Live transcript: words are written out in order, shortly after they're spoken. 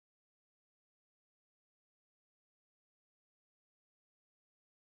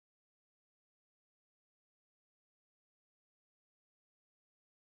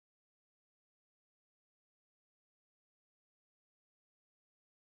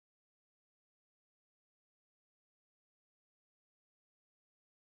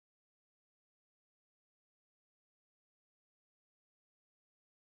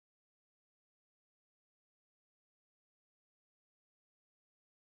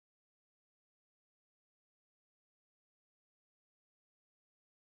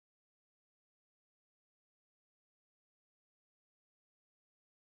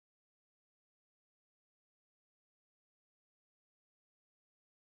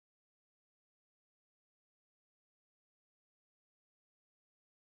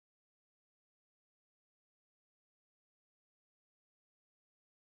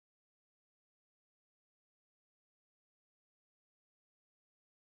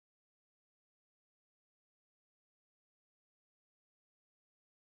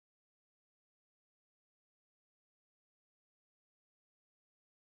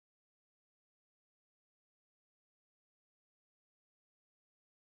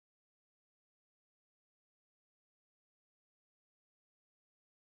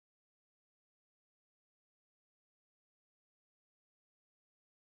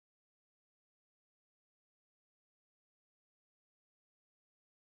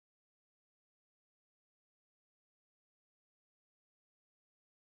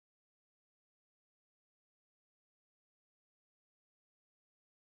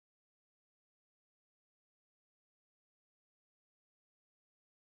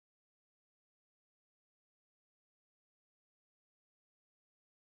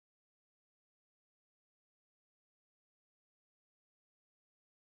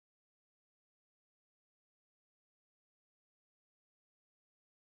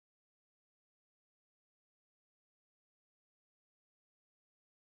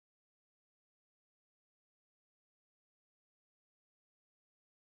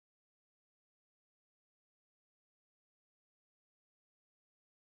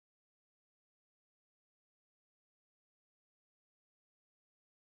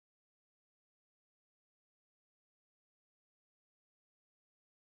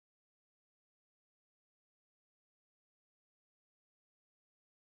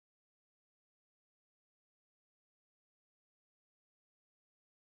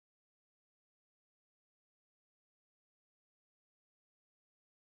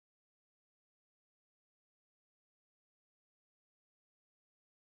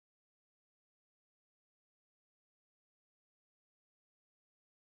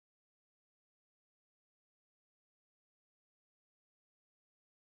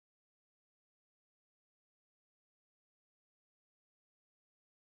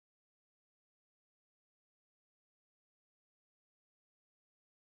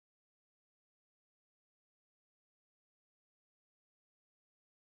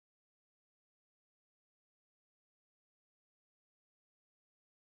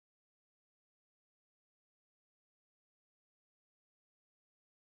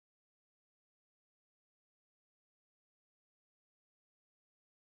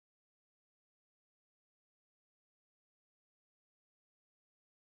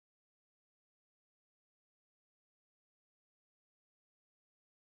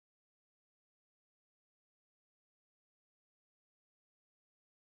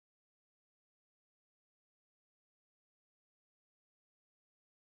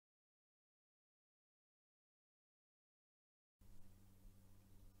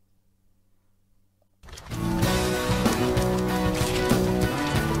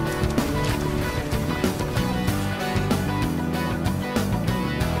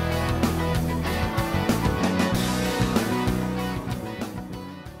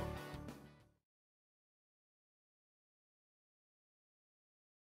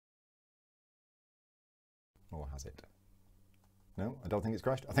has it? No, I don't think it's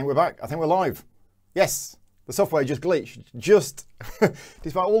crashed. I think we're back. I think we're live. Yes, the software just glitched. Just,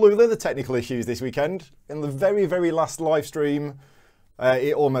 despite all of the other technical issues this weekend, in the very, very last live stream,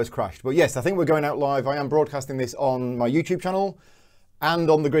 it almost crashed. But yes, I think we're going out live. I am broadcasting this on my YouTube channel and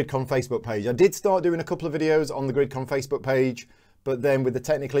on the GridCon Facebook page. I did start doing a couple of videos on the GridCon Facebook page, but then with the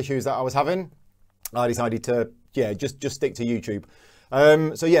technical issues that I was having, I decided to, yeah, just stick to YouTube.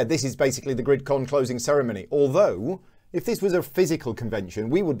 So yeah, this is basically the GridCon closing ceremony. Although, if this was a physical convention,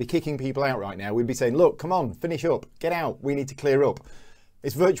 we would be kicking people out right now. We'd be saying, look, come on, finish up, get out, we need to clear up.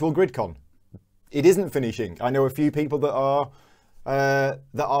 It's virtual GridCon. It isn't finishing. I know a few people that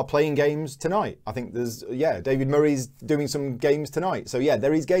are playing games tonight. I think there's, yeah, David Murray's doing some games tonight. So yeah,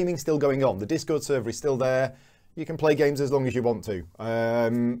 there is gaming still going on. The Discord server is still there. You can play games as long as you want to.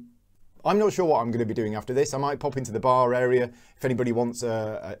 I'm not sure what I'm going to be doing after this. I might pop into the bar area. If anybody wants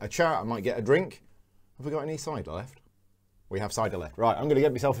a chat, I might get a drink. Have we got any cider left? We have cider left. Right, I'm going to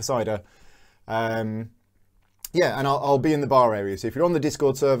get myself a cider. Yeah, and I'll be in the bar area. So if you're on the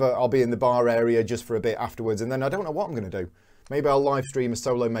Discord server, I'll be in the bar area just for a bit afterwards. And then I don't know what I'm going to do. Maybe I'll live stream a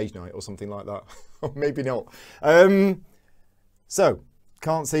solo mage night or something like that. Or maybe not. So,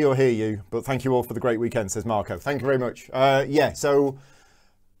 can't see or hear you, but thank you all for the great weekend, says Marco. Thank you very much. Yeah, so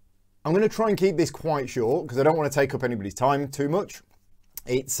I'm going to try and keep this quite short because I don't want to take up anybody's time too much.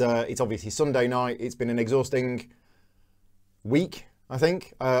 It's obviously Sunday night. It's been an exhausting week, I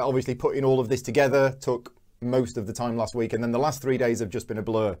think. Obviously putting all of this together took most of the time last week, and then the last 3 days have just been a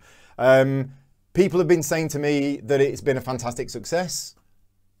blur. People have been saying to me that it's been a fantastic success.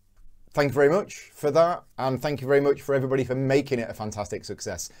 Thank you very much for that, and thank you very much for everybody for making it a fantastic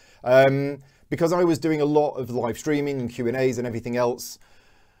success. Because I was doing a lot of live streaming and Q&As and everything else,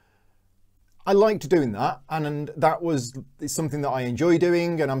 I liked doing that, and that was something that I enjoy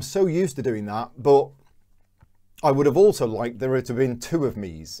doing, and I'm so used to doing that. But I would have also liked there to have been two of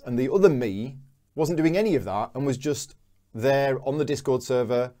me's, and the other me wasn't doing any of that and was just there on the Discord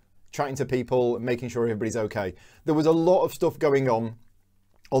server, chatting to people, making sure everybody's okay. There was a lot of stuff going on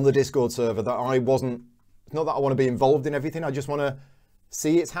the Discord server that I wasn't, not that I want to be involved in everything, I just want to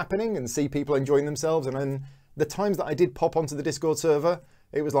see it's happening and see people enjoying themselves. And then the times that I did pop onto the Discord server,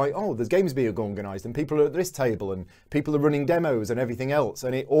 it was like, oh, there's games being organised and people are at this table and people are running demos and everything else.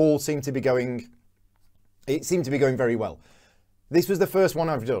 And it all seemed to be going, very well. This was the first one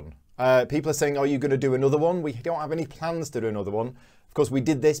I've done. People are saying, are you going to do another one? We don't have any plans to do another one. Of course, we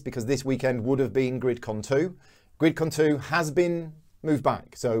did this because this weekend would have been GridCon 2. GridCon 2 has been moved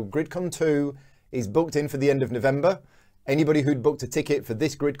back. So GridCon 2 is booked in for the end of November. Anybody who'd booked a ticket for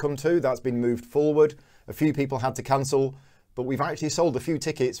this GridCon 2, that's been moved forward. A few people had to cancel, but we've actually sold a few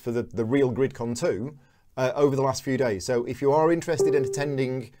tickets for the real GridCon 2 over the last few days. So if you are interested in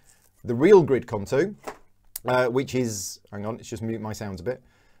attending the real GridCon 2, which is, hang on, let's just mute my sounds a bit.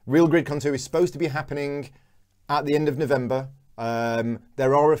 Real GridCon 2 is supposed to be happening at the end of November.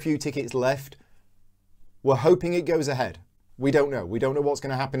 There are a few tickets left. We're hoping it goes ahead. We don't know. We don't know what's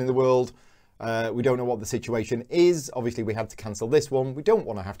going to happen in the world. We don't know what the situation is. Obviously, we had to cancel this one. We don't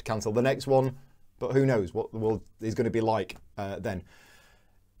want to have to cancel the next one, but who knows what the world is going to be like then.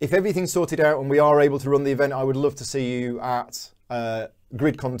 If everything's sorted out and we are able to run the event, I would love to see you at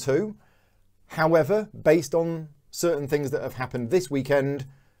GridCon 2. However, based on certain things that have happened this weekend,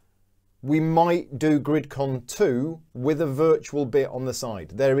 we might do GridCon 2 with a virtual bit on the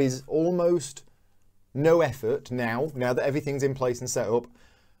side. There is almost no effort now that everything's in place and set up,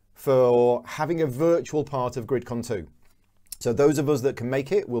 for having a virtual part of GridCon 2. So those of us that can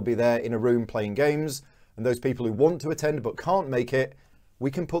make it will be there in a room playing games, and those people who want to attend but can't make it,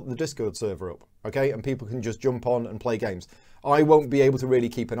 we can put the Discord server up, okay? And people can just jump on and play games. I won't be able to really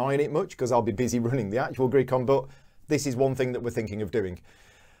keep an eye on it much because I'll be busy running the actual GridCon, but this is one thing that we're thinking of doing.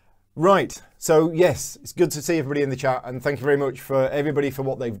 Right, so yes, it's good to see everybody in the chat, and thank you very much for everybody for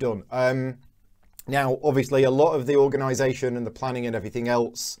what they've done. Now, obviously, a lot of the organisation and the planning and everything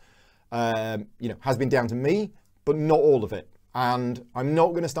else, has been down to me, but not all of it. And I'm not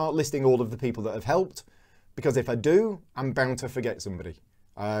going to start listing all of the people that have helped, because if I do, I'm bound to forget somebody.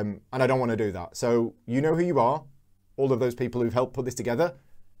 And I don't want to do that. So you know who you are, all of those people who've helped put this together.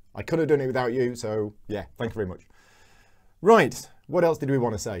 I couldn't have done it without you, so yeah, thank you very much. Right, what else did we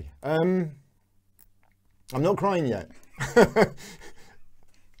want to say? I'm not crying yet.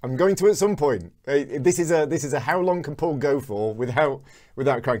 I'm going to at some point. This is a how long can Paul go for without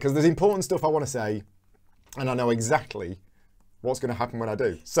crying? Because there's important stuff I want to say, and I know exactly what's going to happen when I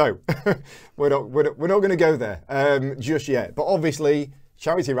do. So we're not going to go there just yet. But obviously,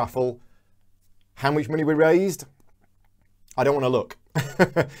 charity raffle. How much money we raised? I don't want to look.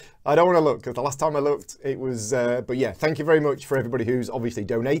 I don't want to look, because the last time I looked, it was, but yeah, thank you very much for everybody who's obviously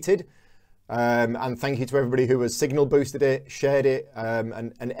donated. And thank you to everybody who has signal boosted it, shared it,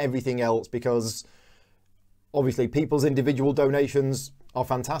 and everything else, because obviously people's individual donations are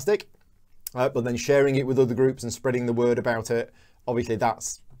fantastic, but then sharing it with other groups and spreading the word about it, obviously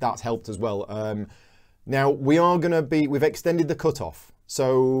that's helped as well. Now we've extended the cutoff.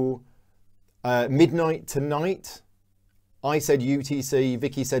 So midnight tonight, I said UTC,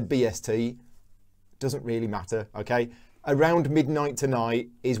 Vicky said BST, doesn't really matter, okay? Around midnight tonight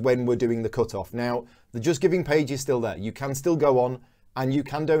is when we're doing the cutoff. Now, the Just Giving page is still there. You can still go on and you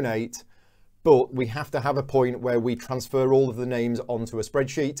can donate, but we have to have a point where we transfer all of the names onto a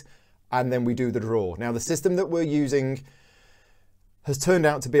spreadsheet and then we do the draw. Now, the system that we're using has turned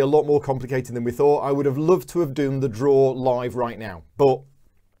out to be a lot more complicated than we thought. I would have loved to have done the draw live right now, but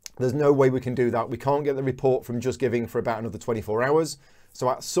there's no way we can do that. We can't get the report from Just Giving for about another 24 hours. So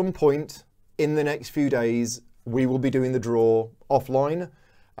at some point in the next few days, we will be doing the draw offline,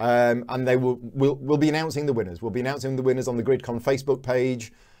 and we'll be announcing the winners. We'll be announcing the winners on the GridCon Facebook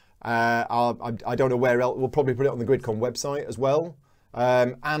page. I don't know where else. We'll probably put it on the GridCon website as well.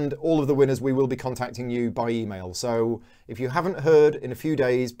 And all of the winners, we will be contacting you by email. So if you haven't heard in a few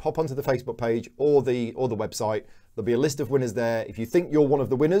days, pop onto the Facebook page or the website. There'll be a list of winners there. If you think you're one of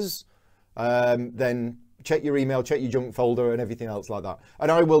the winners, then check your email, check your junk folder and everything else like that. And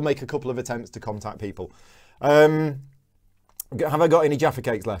I will make a couple of attempts to contact people. Have I got any Jaffa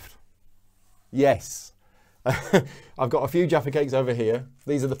cakes left? Yes. I've got a few Jaffa cakes over here.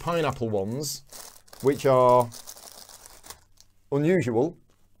 These are the pineapple ones, which are unusual,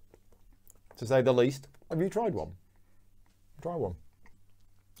 to say the least. Have you tried one? Try one.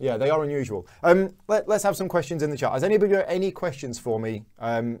 Yeah, they are unusual. Let's have some questions in the chat. Has anybody got any questions for me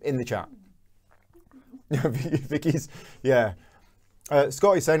in the chat? Vicky's, yeah.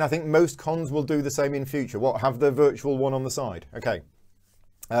 Scotty's saying, I think most cons will do the same in future. What, have the virtual one on the side? Okay.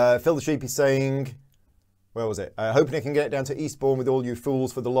 Phil the Sheep is saying, where was it? Hoping I can get down to Eastbourne with all you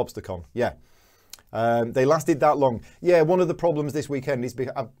fools for the lobster con. Yeah. They lasted that long. Yeah, one of the problems this weekend is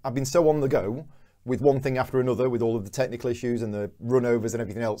because I've been so on the go with one thing after another, with all of the technical issues and the runovers and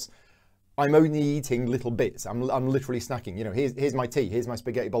everything else. I'm only eating little bits. I'm literally snacking. You know, here's my tea. Here's my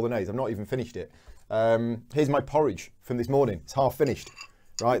spaghetti bolognese. I've not even finished it. Here's my porridge from this morning. It's half finished,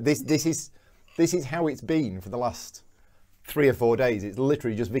 right? This is how it's been for the last 3 or 4 days. It's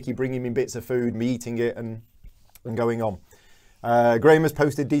literally just Vicky bringing me bits of food, me eating it, and going on. Graham has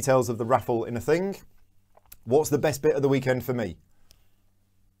posted details of the raffle in a thing. What's the best bit of the weekend for me?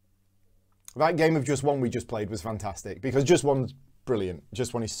 That game of Just One we just played was fantastic, because Just One's brilliant.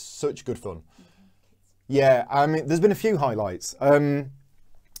 Just One is such good fun. Yeah, I mean, there's been a few highlights.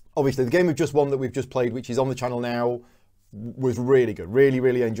 Obviously, the game of Just One that we've just played, which is on the channel now, was really good.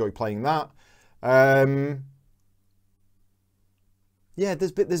 Really enjoyed playing that. Yeah,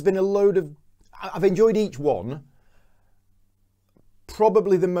 there's been a load of... I've enjoyed each one.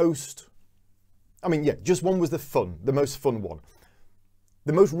 Probably the most... I mean, yeah, Just One was the most fun one.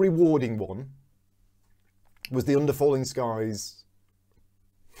 The most rewarding one was the Under Falling Skies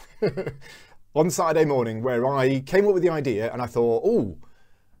on Saturday morning, where I came up with the idea and I thought, oh,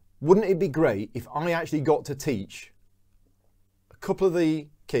 wouldn't it be great if I actually got to teach a couple of the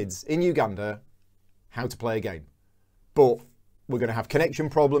kids in Uganda how to play a game? But we're going to have connection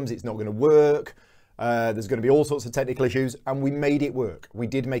problems, it's not going to work, there's going to be all sorts of technical issues, and we made it work. We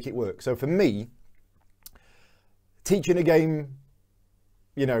did make it work. So for me, teaching a game,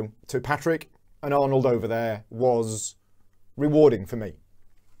 you know, to Patrick and Arnold over there was rewarding for me.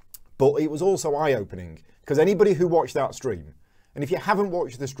 But it was also eye-opening, because anybody who watched that stream, and if you haven't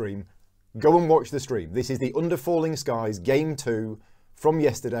watched the stream, go and watch the stream. This is the Under Falling Skies Game 2 from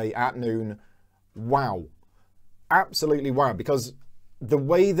yesterday at noon. Wow. Absolutely wow, because the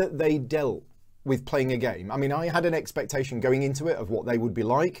way that they dealt with playing a game, I mean, I had an expectation going into it of what they would be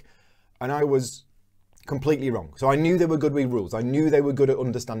like, and I was completely wrong. So I knew they were good with rules. I knew they were good at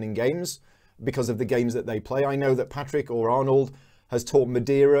understanding games because of the games that they play. I know that Patrick or Arnold has taught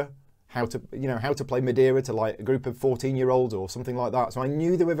Madeira how to play Madeira to like a group of 14-year-olds or something like that. So I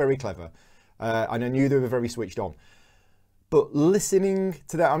knew they were very clever, and I knew they were very switched on. But listening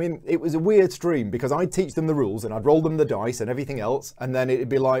to that, I mean, it was a weird stream because I'd teach them the rules and I'd roll them the dice and everything else, and then it'd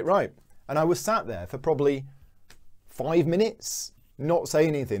be like, right. And I was sat there for probably 5 minutes, not saying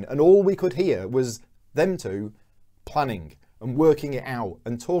anything, and all we could hear was them two planning and working it out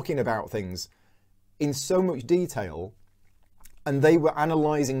and talking about things in so much detail, and they were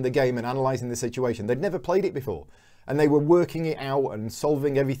analysing the game and analysing the situation. They'd never played it before, and they were working it out and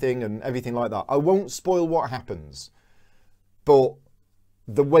solving everything and everything like that. I won't spoil what happens, but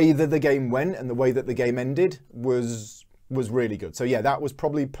the way that the game went and the way that the game ended was really good. So yeah, that was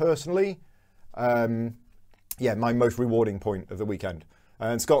probably personally, yeah, my most rewarding point of the weekend.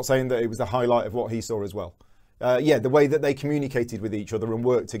 And Scott saying that it was the highlight of what he saw as well. Yeah, the way that they communicated with each other and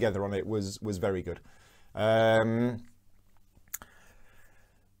worked together on it was very good.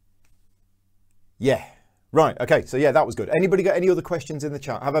 Yeah, right, okay, so yeah, that was good. Anybody got any other questions in the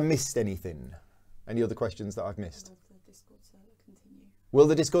chat? Have I missed anything? Any other questions that I've missed? Will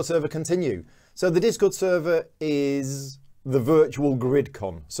the Discord server continue? So the Discord server is the virtual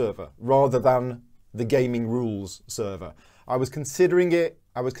GridCon server rather than the gaming rules server. I was considering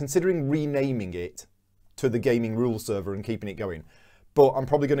renaming it to the gaming rules server and keeping it going, but I'm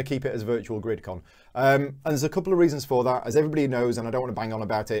probably going to keep it as virtual GridCon. And there's a couple of reasons for that. As everybody knows, and I don't want to bang on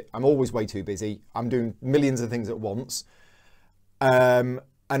about it, I'm always way too busy. I'm doing millions of things at once. And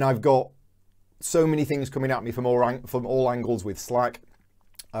I've got so many things coming at me from all angles with Slack,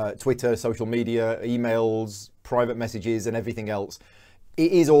 Twitter, social media, emails, private messages and everything else.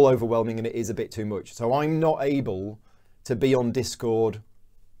 It is all overwhelming and it is a bit too much. So I'm not able to be on Discord,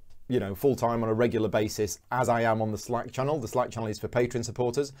 you know, full time on a regular basis as I am on the Slack channel. The Slack channel is for Patreon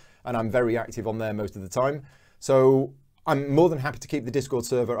supporters and I'm very active on there most of the time. So I'm more than happy to keep the Discord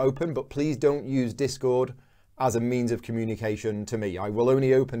server open, but please don't use Discord as a means of communication to me. I will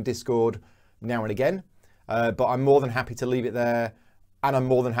only open Discord now and again, but I'm more than happy to leave it there. And I'm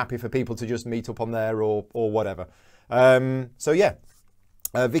more than happy for people to just meet up on there or whatever. So yeah,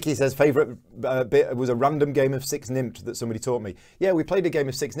 Vicky says favourite bit was a random game of Six Nymphed that somebody taught me. Yeah, we played a game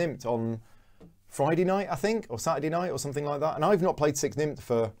of Six Nymphed on Friday night, I think, or Saturday night or something like that. And I've not played Six Nymphed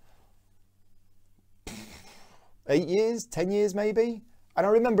for 8 years, 10 years maybe. And I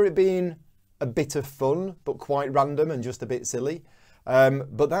remember it being a bit of fun, but quite random and just a bit silly.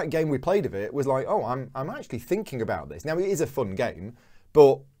 But that game we played of it was like, oh, I'm actually thinking about this. Now, it is a fun game,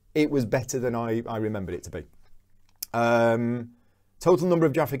 but it was better than I remembered it to be. Total number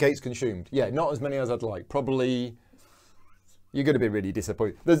of Jaffa Cakes consumed. Yeah, not as many as I'd like. Probably, you're going to be really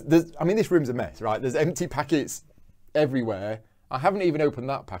disappointed. I mean, this room's a mess, right? There's empty packets everywhere. I haven't even opened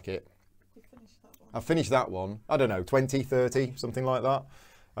that packet. I've finished that one. I don't know, 20, 30, something like that.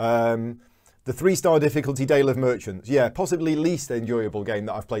 The 3-star difficulty Dale of Merchants. Yeah, possibly least enjoyable game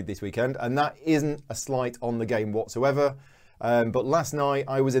that I've played this weekend. And that isn't a slight on the game whatsoever. But last night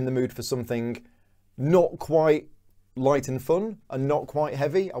I was in the mood for something not quite light and fun and not quite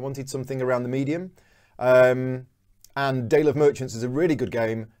heavy. I wanted something around the medium. And Dale of Merchants is a really good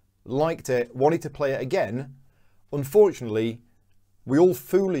game. Liked it, wanted to play it again. Unfortunately, we all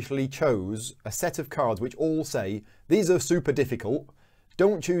foolishly chose a set of cards which all say, these are super difficult.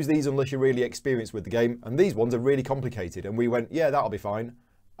 Don't choose these unless you're really experienced with the game. And these ones are really complicated. And we went, yeah, that'll be fine.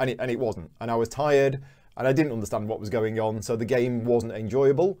 And it wasn't. And I was tired and I didn't understand what was going on. So the game wasn't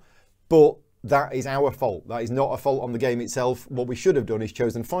enjoyable. But that is our fault. That is not a fault on the game itself. What we should have done is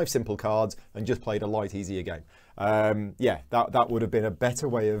chosen 5 simple cards and just played a light, easier game. Yeah, that would have been a better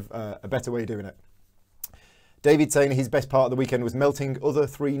way of doing it. David saying his best part of the weekend was melting other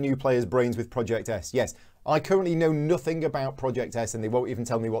 3 new players' brains with Project S. Yes, I currently know nothing about Project S and they won't even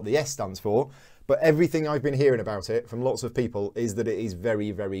tell me what the S stands for, but everything I've been hearing about it from lots of people is that it is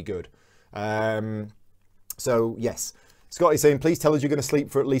very, very good. So yes, Scott is saying, please tell us you're going to sleep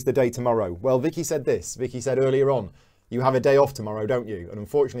for at least a day tomorrow. Well, Vicky said this. Vicky said earlier on, you have a day off tomorrow, don't you? And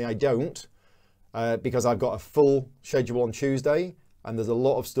unfortunately I don't, because I've got a full schedule on Tuesday and there's a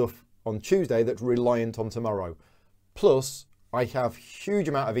lot of stuff on Tuesday that's reliant on tomorrow. Plus, I have huge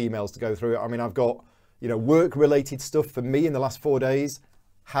amount of emails to go through. I mean, I've got, you know, work-related stuff for me in the last 4 days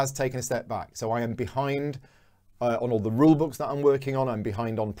has taken a step back. So I am behind on all the rule books that I'm working on. I'm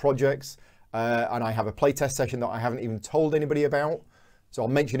behind on projects. And I have a playtest session that I haven't even told anybody about. So I'll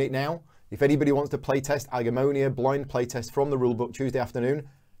mention it now. If anybody wants to playtest Agamonia blind playtest from the rulebook Tuesday afternoon,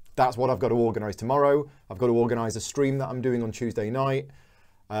 that's what I've got to organise tomorrow. I've got to organise a stream that I'm doing on Tuesday night.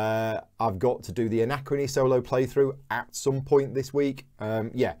 I've got to do the Anachrony solo playthrough at some point this week.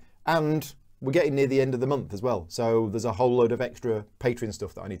 Yeah, and we're getting near the end of the month as well. So there's a whole load of extra Patreon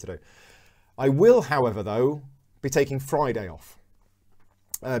stuff that I need to do. I will, however, though, be taking Friday off.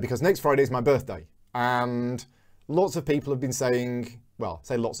 Because next Friday is my birthday. And lots of people have been saying, well,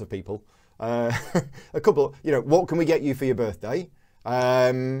 say lots of people, a couple, you know, what can we get you for your birthday?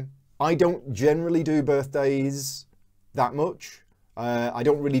 I don't generally do birthdays that much. I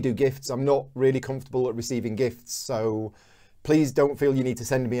don't really do gifts. I'm not really comfortable at receiving gifts. So please don't feel you need to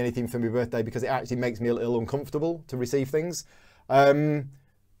send me anything for my birthday because it actually makes me a little uncomfortable to receive things.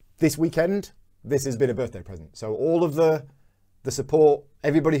 This weekend, this has been a birthday present. So all of the support,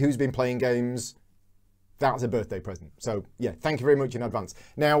 everybody who's been playing games That's a birthday present. So yeah, thank you very much in advance.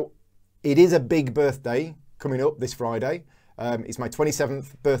 Now, it is a big birthday coming up this Friday. It's my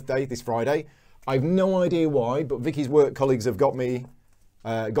 27th birthday this Friday. I've no idea why, but Vicky's work colleagues have got me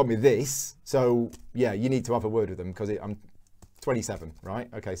this. So yeah, you need to have a word with them because I'm 27, right?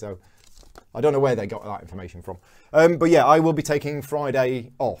 Okay, so I don't know where they got that information from. But yeah, I will be taking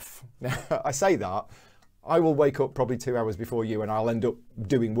Friday off. Now, I say that, I will wake up probably 2 hours before you and I'll end up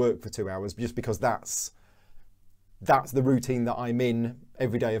doing work for 2 hours just because that's the routine that I'm in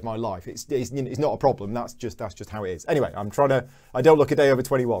every day of my life. It's not a problem. That's just how it is. Anyway, I don't look a day over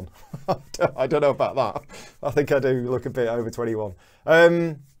 21. I don't know about that. I think I do look a bit over 21.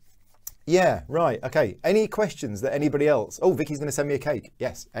 Yeah, right. Okay. Any questions that anybody else? Oh, Vicky's going to send me a cake.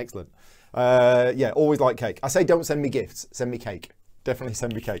 Yes. Excellent. Yeah, always like cake. I say don't send me gifts. Send me cake. Definitely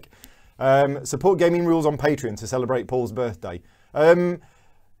send me cake. Support gaming rules on Patreon to celebrate Paul's birthday.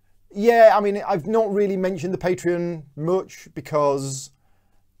 Yeah, I mean, I've not really mentioned the Patreon much because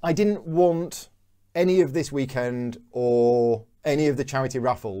I didn't want any of this weekend or any of the charity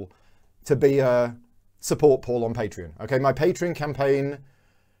raffle to be a support Paul on Patreon. Okay, my Patreon campaign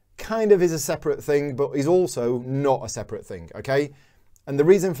kind of is a separate thing, but is also not a separate thing. Okay, and the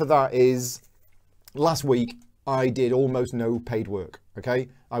reason for that is last week I did almost no paid work. Okay,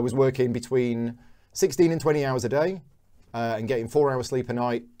 I was working between 16 and 20 hours a day. And getting 4 hours sleep a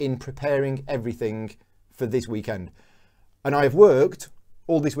night in preparing everything for this weekend. And I've worked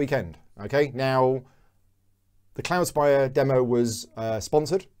all this weekend, okay? Now, the Cloudspire demo was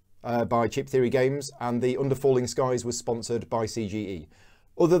sponsored by Chip Theory Games and the Under Falling Skies was sponsored by CGE.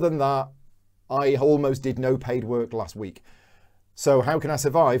 Other than that, I almost did no paid work last week. So how can I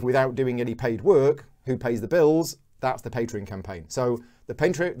survive without doing any paid work? Who pays the bills? That's the Patreon campaign. So the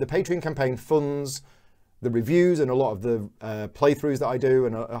Patreon campaign funds the reviews and a lot of the playthroughs that I do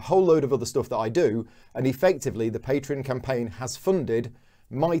and a whole load of other stuff that I do. And effectively, the Patreon campaign has funded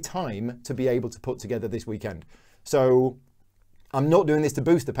my time to be able to put together this weekend. So I'm not doing this to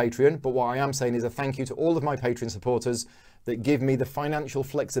boost the Patreon, but what I am saying is a thank you to all of my Patreon supporters that give me the financial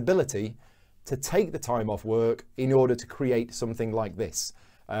flexibility to take the time off work in order to create something like this.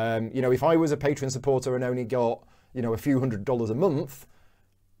 You know, if I was a Patreon supporter and only got, you know, a few $100s a month,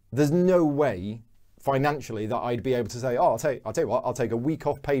 there's no way financially that I'd be able to say, oh, I'll tell you what, I'll take a week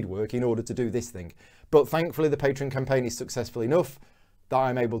off paid work in order to do this thing. But thankfully the Patreon campaign is successful enough that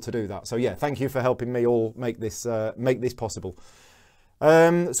I'm able to do that. So yeah, thank you for helping me all make this possible.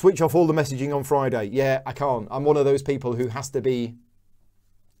 Switch off all the messaging on Friday. Yeah, I can't. I'm one of those people who has to be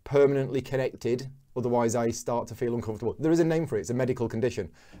permanently connected. Otherwise I start to feel uncomfortable. There is a name for it. It's a medical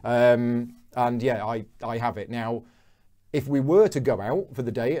condition. And yeah, I have it. Now, if we were to go out for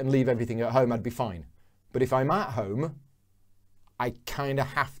the day and leave everything at home, I'd be fine. But if I'm at home, I kind of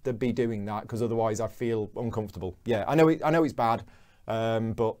have to be doing that because otherwise I feel uncomfortable. Yeah, I know it's bad,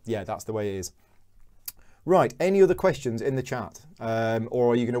 but yeah, that's the way it is. Right, any other questions in the chat?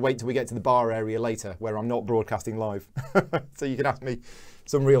 Or are you going to wait till we get to the bar area later where I'm not broadcasting live? So you can ask me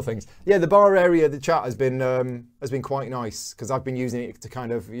some real things. Yeah, the bar area, the chat has been quite nice because I've been using it to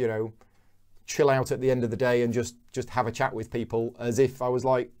kind of, you know, chill out at the end of the day and just have a chat with people as if I was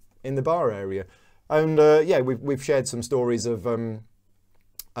like in the bar area. And yeah, we've shared some stories of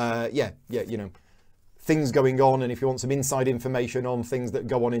yeah, you know, things going on, and if you want some inside information on things that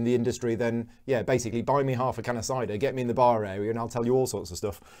go on in the industry, then yeah, basically buy me half a can of cider, get me in the bar area, and I'll tell you all sorts of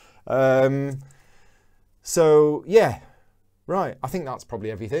stuff. So yeah, right, I think that's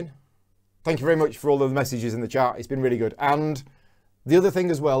probably everything. Thank you very much for all of the messages in the chat. It's been really good. And the other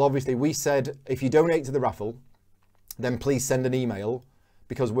thing as well, obviously, we said if you donate to the raffle, then please send an email,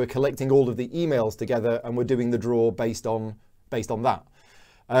 because we're collecting all of the emails together and we're doing the draw based on that.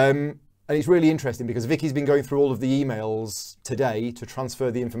 And it's really interesting because Vicky's been going through all of the emails today to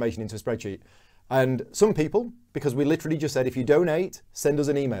transfer the information into a spreadsheet. And some people, because we literally just said, if you donate, send us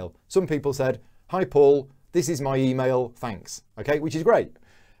an email. Some people said, hi Paul, this is my email, thanks. Okay, which is great.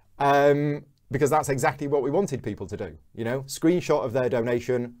 Because that's exactly what we wanted people to do. You know, screenshot of their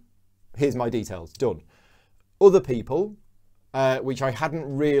donation, here's my details, done. Other people, which I hadn't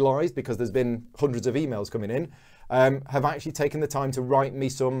realized because there's been hundreds of emails coming in, have actually taken the time to write me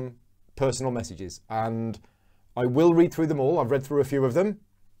some personal messages, and I will read through them all. I've read through a few of them,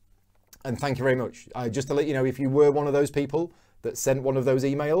 and thank you very much. Just to let you know, if you were one of those people that sent one of those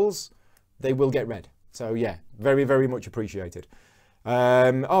emails, they will get read. So yeah, very, very much appreciated.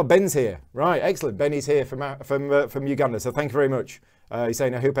 Oh, Ben's here. Right, excellent. Ben is here from Uganda, so thank you very much. He's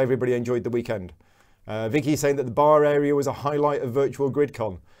saying, I hope everybody enjoyed the weekend. Vicky's saying that the bar area was a highlight of virtual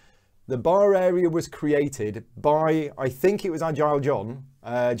GridCon. The bar area was created by, I think it was Agile John,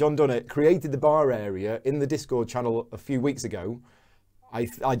 John Dunnett, created the bar area in the Discord channel a few weeks ago.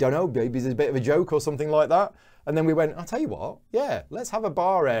 I don't know, maybe it's a bit of a joke or something like that. And then we went, I'll tell you what, yeah, let's have a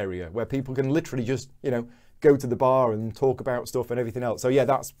bar area where people can literally just, you know, go to the bar and talk about stuff and everything else. So yeah,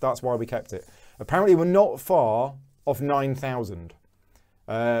 that's why we kept it. Apparently we're not far off 9,000,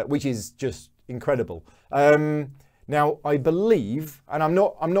 which is just incredible. Now I believe, and I'm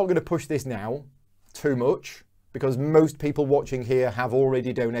not going to push this now too much because most people watching here have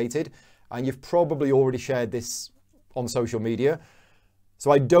already donated and you've probably already shared this on social media.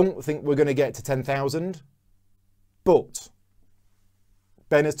 So I don't think we're going to get to 10,000, but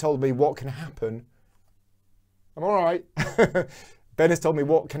Ben has told me what can happen. I'm all right. Ben has told me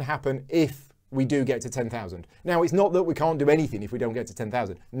what can happen if we do get to 10,000. Now, it's not that we can't do anything if we don't get to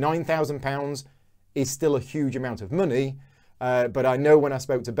 10,000. £9,000 is still a huge amount of money. But I know when I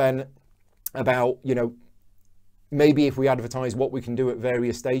spoke to Ben about, you know, maybe if we advertise what we can do at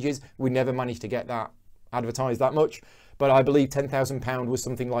various stages, we never managed to get that advertised that much. But I believe £10,000 was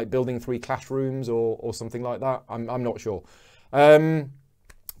something like building 3 classrooms or something like that. I'm not sure.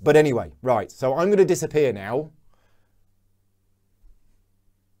 But anyway, right. So I'm going to disappear now.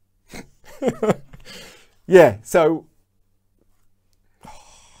 Yeah, so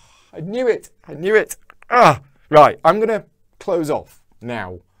I knew it. Right, I'm going to close off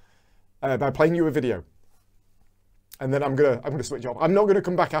now by playing you a video. And then I'm going to switch off. I'm not going to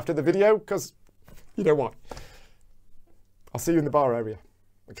come back after the video because you know what? I'll see you in the bar area.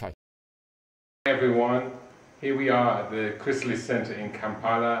 Okay. Hi everyone, here we are at the Chrysalis Centre in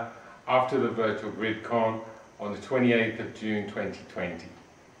Kampala after the virtual GridCon on the 28th of June 2020.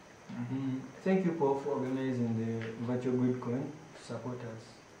 Thank you, Paul, for organizing the virtual GridCon to support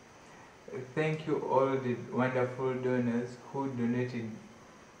us. Thank you all the wonderful donors who donated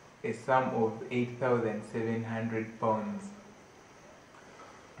a sum of £8,700.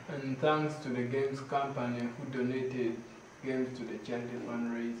 And thanks to the games company who donated games to the charity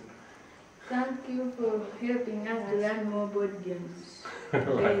fundraiser. Thank you for helping us to learn more board games.